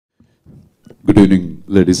Good evening,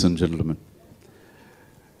 ladies and gentlemen.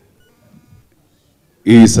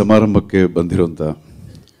 ಈ ಸಮಾರಂಭಕ್ಕೆ ಬಂದಿರುವಂಥ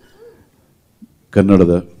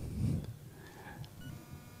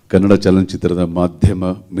ಕನ್ನಡ ಚಲನಚಿತ್ರದ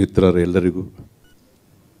ಮಾಧ್ಯಮ ಮಿತ್ರರೆಲ್ಲರಿಗೂ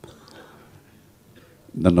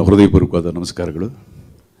ನನ್ನ ಹೃದಯಪೂರ್ವಕವಾದ ನಮಸ್ಕಾರಗಳು.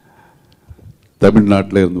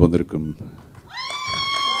 தமிழ்நாட்டில் இருந்து வந்திருக்கும்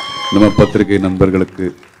நம்ம பத்திரிகை நண்பர்களுக்கு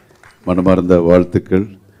மனமார்ந்த வாழ்த்துக்கள்.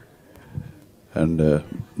 అండ్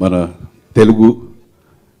మన తెలుగు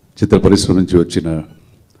చిత్ర పరిశ్రమ నుంచి వచ్చిన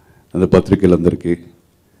அந்த పత్రికలందరికీ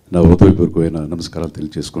నా హృదయపూర్వకమైన నమస్కారాలు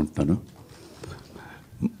తెలియజేసుకుంటున్నాను.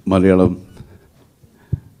 Malayalam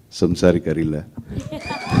సంసారికరిల్ల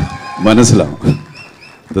मनसलाम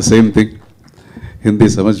the same thing. Hindi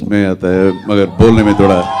समझ में आता है मगर बोलने में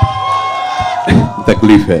थोड़ा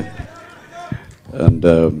तकलीफ है. And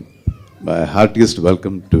my heartiest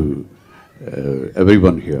welcome to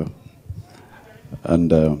everyone here.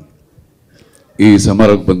 and ಈ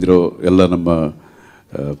ಸಮಾರಂಭಕ್ಕೆ ಬಂದಿರೋ ಎಲ್ಲ ನಮ್ಮ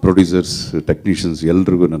ಪ್ರೊಡ್ಯೂಸರ್ಸ್, ಟೆಕ್ನಿಷಿಯನ್ಸ್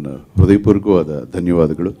ಎಲ್ಲರಿಗೂ ನನ್ನ ಹೃದಯಪೂರ್ವಕವಾದ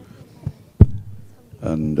ಧನ್ಯವಾದಗಳು.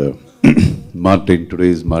 and Martin, today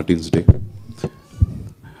is Martin's Day,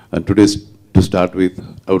 and today to start with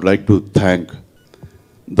I would like to thank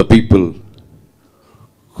the people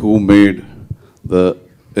who made the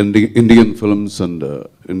Indian films and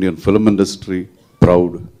Indian film industry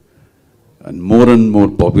proud and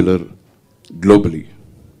more popular globally.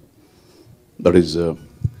 That is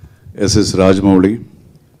S.S. Rajamouli,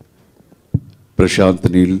 Prashant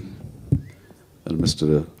Neel, and Mr.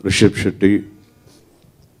 Rishabh Shetty,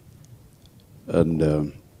 and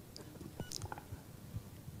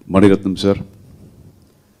Maniratnam sir,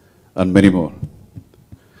 and many more.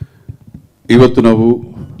 Ivattu navu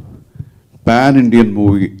pan Indian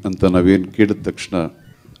movie anta naveen kedida takshana,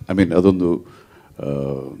 I mean adondu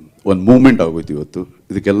one movement agoytu ivattu.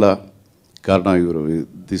 Idikella karana ivaru.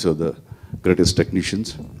 These are the greatest technicians,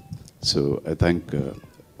 so I thank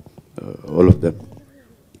all of them.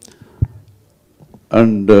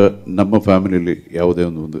 And ನಮ್ಮ ಫ್ಯಾಮಿಲಿಯಲ್ಲಿ ಯಾವುದೇ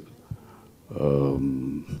ಒಂದು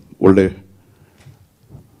ಒಳ್ಳೆ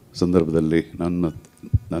ಸಂದರ್ಭದಲ್ಲಿ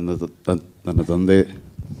ನನ್ನ ತಂದೆ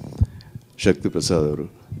ಶಕ್ತಿ ಪ್ರಸಾದ್ ಅವರು,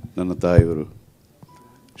 ನನ್ನ ತಾಯಿಯವರು,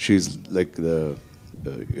 ಶಿ ಈಸ್ ಲೈಕ್ ದ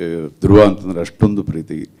ಧ್ರುವ ಅಂತಂದರೆ ಅಷ್ಟೊಂದು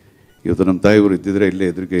ಪ್ರೀತಿ. ಇವತ್ತು ನಮ್ಮ ತಾಯಿಯವರು ಇದ್ದಿದ್ರೆ ಇಲ್ಲೇ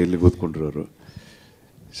ಎದುರಿಗೆ ಇಲ್ಲಿ ಕೂತ್ಕೊಂಡಿರೋರು.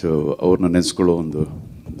 ಸೊ ಅವ್ರನ್ನ ನೆನೆಸ್ಕೊಳ್ಳೋ ಒಂದು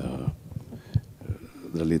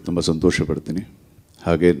ಇದರಲ್ಲಿ ತುಂಬ ಸಂತೋಷ ಪಡ್ತೀನಿ.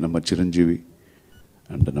 ಹಾಗೆ ನಮ್ಮ ಚಿರಂಜೀವಿ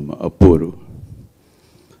ಆ್ಯಂಡ್ ನಮ್ಮ ಅಪ್ಪು ಅವರು.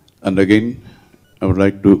 And again I would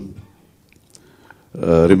like to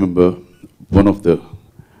remember one of the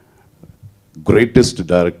greatest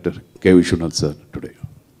director K Vishwanath sir today.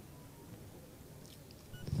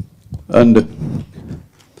 And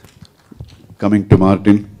coming to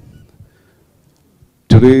Martin,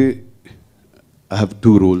 today I have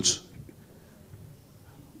two roles.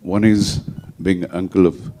 One is being uncle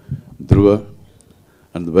of Dhruva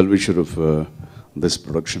and the well-wisher of this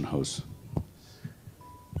production house.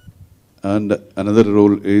 And another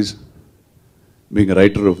role is being a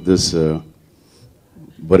writer of this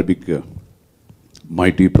very big,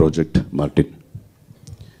 mighty project, Martin.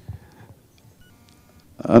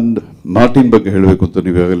 And Martin ಬಗ್ಗೆ ಹೇಳಬೇಕು ಅಂತ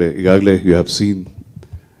ಈಗಾಗಲೇ you have seen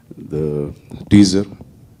the teaser.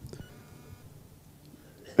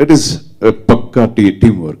 It is a ಪಕ್ಕಾ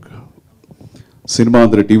team work. Cinema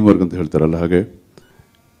ಅಂದರೆ team work ಅಂತ ಹೇಳ್ತಾರಲ್ಲ, ಹಾಗೆ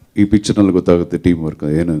ಈ ಪಿಕ್ಚರ್ನಲ್ಲಿ ಗೊತ್ತಾಗುತ್ತೆ ಟೀಮ್ ವರ್ಕ್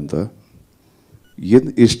ಏನು ಅಂತ.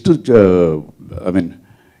 ಎಷ್ಟು I mean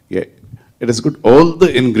it is good, all the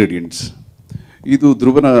ingredients. ಇದು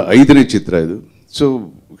ಧ್ರುವನ 5ನೇ ಚಿತ್ರ ಇದು. ಸೊ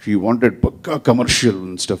ಹಿ ವಾಂಟೆಡ್ ಪಕ್ಕಾ ಕಮರ್ಷಿಯಲ್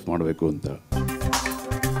ಸ್ಟಫ್ ಮಾಡಬೇಕು ಅಂತ.